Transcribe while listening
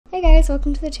Hey guys,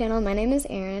 welcome to the channel. My name is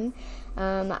Erin.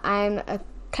 I'm a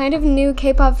kind of new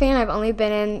K-pop fan. I've only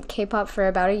been in K-pop for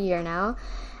about a year now.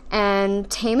 And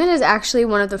Taemin is actually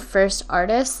one of the first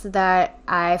artists that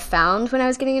I found when I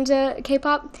was getting into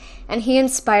K-pop. And he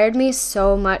inspired me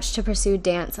so much to pursue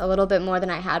dance a little bit more than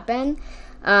I had been.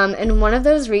 And one of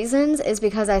those reasons is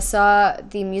because I saw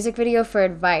the music video for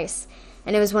Advice.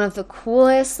 And it was one of the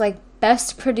coolest,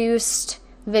 best produced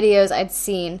videos I'd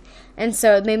seen. And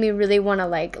so it made me really want to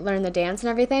learn the dance and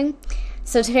everything.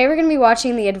 So today we're going to be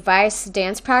watching the Advice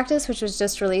dance practice, which was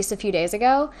just released a few days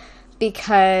ago,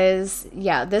 because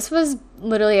this was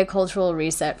literally a cultural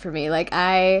reset for me.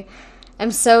 I am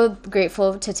so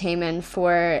grateful to Taemin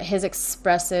for his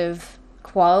expressive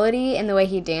quality in the way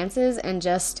he dances and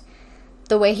just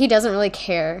the way he doesn't really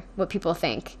care what people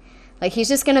think. He's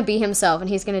just going to be himself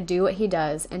and he's going to do what he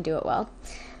does and do it well.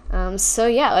 So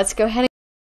let's go ahead and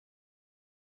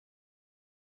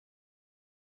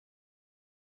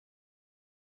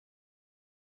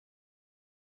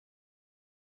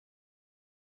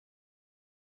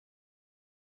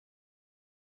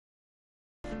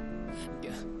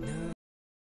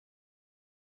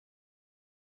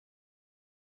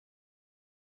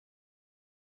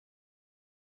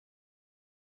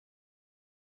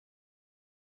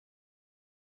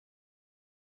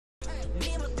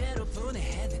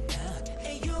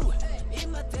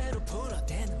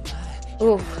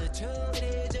ooh.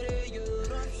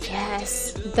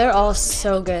 Yes, they're all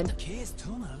so good.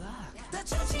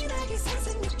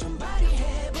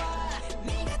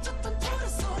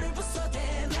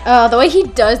 The way he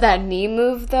does that knee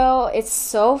move, though, it's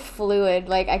so fluid.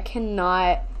 I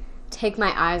cannot take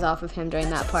my eyes off of him during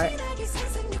that part.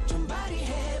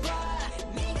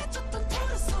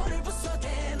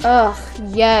 Oh,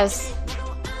 yes.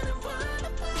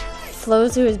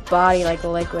 Flows through his body like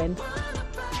liquid.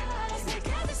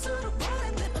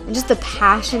 And just the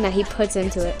passion that he puts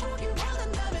into it.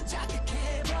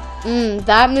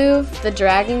 That move, the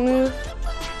dragging move,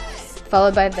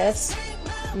 followed by this.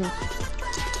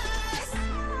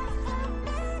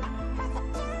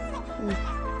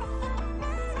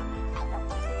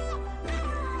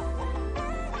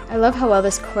 I love how well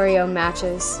this choreo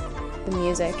matches the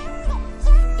music.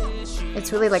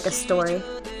 It's really like a story.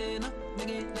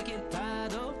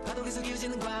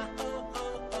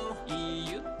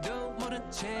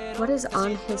 What is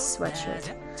on his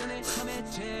sweatshirt?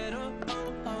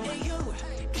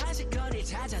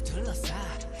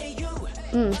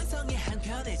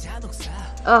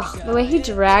 Oh, the way he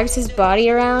drags his body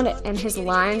around and his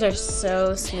lines are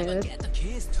so smooth.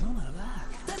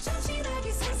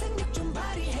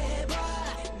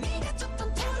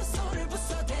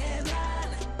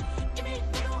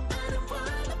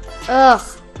 Ugh,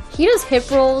 he does hip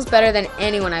rolls better than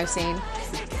anyone I've seen.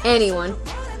 Anyone.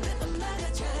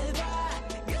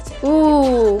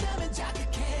 Ooh.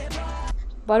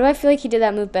 Why do I feel like he did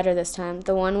that move better this time?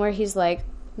 The one where he's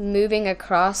moving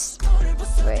across.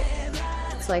 Wait,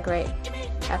 it's right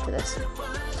after this.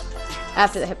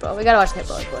 After the hip roll. We gotta watch the hip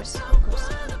roll, of course.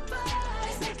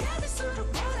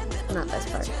 Not this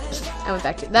part. I went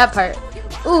back to that part.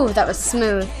 Ooh, that was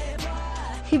smooth.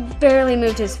 He barely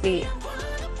moved his feet.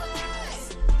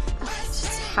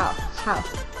 How?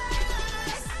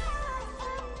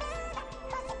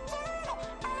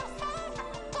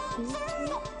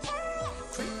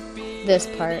 This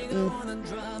part.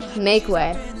 Make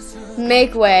way.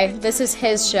 Make way. This is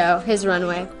his show, his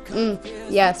runway.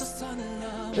 Yes.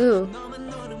 Ooh.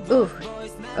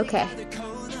 Okay.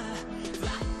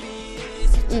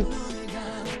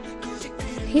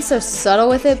 He's so subtle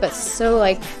with it, but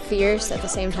so fierce at the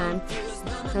same time.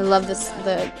 I love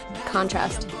the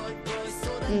contrast.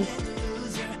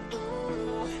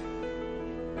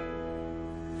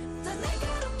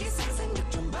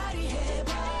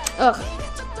 Ugh.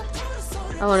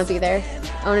 I want to be there.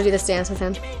 I want to do this dance with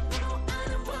him.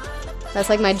 That's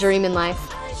my dream in life.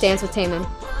 Dance with Taemin.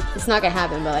 It's not gonna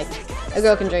happen, but a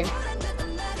girl can dream.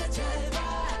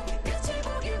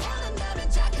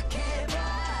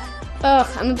 Ugh,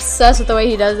 I'm obsessed with the way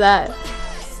he does that.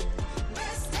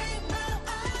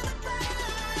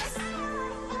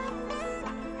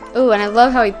 Ooh, and I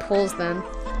love how he pulls them.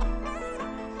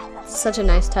 Such a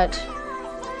nice touch.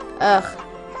 Ugh.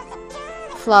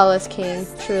 Flawless king,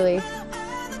 truly.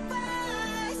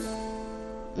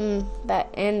 That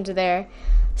end there.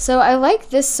 So I like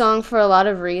this song for a lot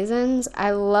of reasons.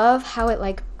 I love how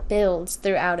it builds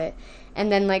throughout it.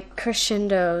 And then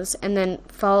crescendos and then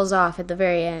falls off at the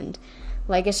very end.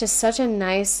 It's just such a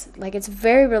nice, it's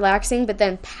very relaxing but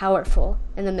then powerful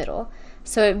in the middle.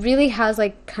 So it really has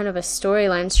kind of a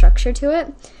storyline structure to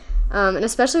it. And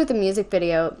especially with the music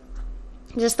video,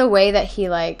 just the way that he,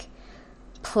 like,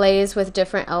 plays with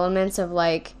different elements of,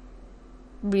 like,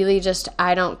 really just,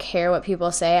 I don't care what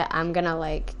people say, I'm gonna,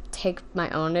 like, take my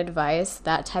own advice,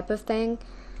 that type of thing.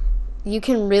 You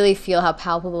can really feel how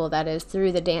palpable that is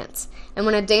through the dance. And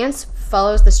when a dance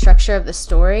follows the structure of the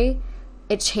story,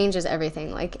 it changes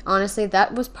everything. Like, honestly,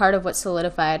 that was part of what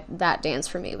solidified that dance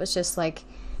for me, was just, like,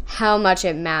 how much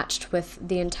it matched with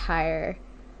the entire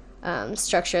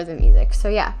structure of the music. So,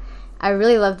 yeah, I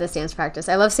really love this dance practice.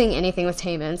 I love seeing anything with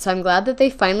Taemin, so I'm glad that they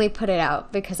finally put it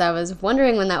out, because I was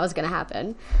wondering when that was going to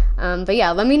happen. But,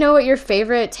 yeah, let me know what your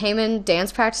favorite Taemin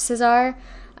dance practices are.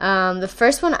 The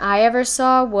first one I ever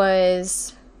saw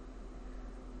was,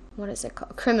 what is it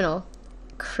called? Criminal.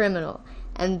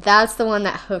 And that's the one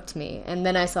that hooked me. And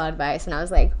then I saw Advice, and I was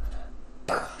like,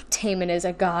 Taemin is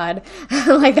a god.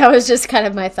 Like, that was just kind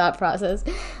of my thought process.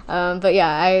 But yeah,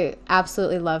 I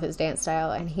absolutely love his dance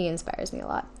style, and he inspires me a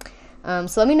lot.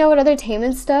 So let me know what other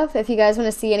Taemin stuff, if you guys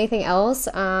want to see anything else.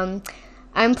 I'm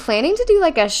planning to do,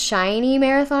 like, a Shinee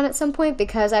marathon at some point,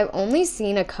 because I've only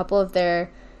seen a couple of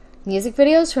their music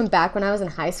videos from back when I was in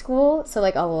high school, so,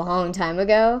 like, a long time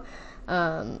ago.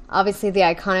 Obviously the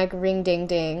iconic Ring Ding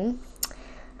Ding.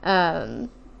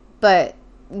 But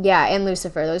yeah, and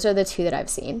Lucifer. Those are the two that I've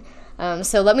seen.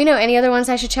 So let me know any other ones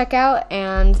I should check out,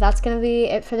 and that's going to be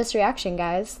it for this reaction,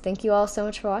 guys. Thank you all so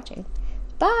much for watching.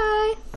 Bye!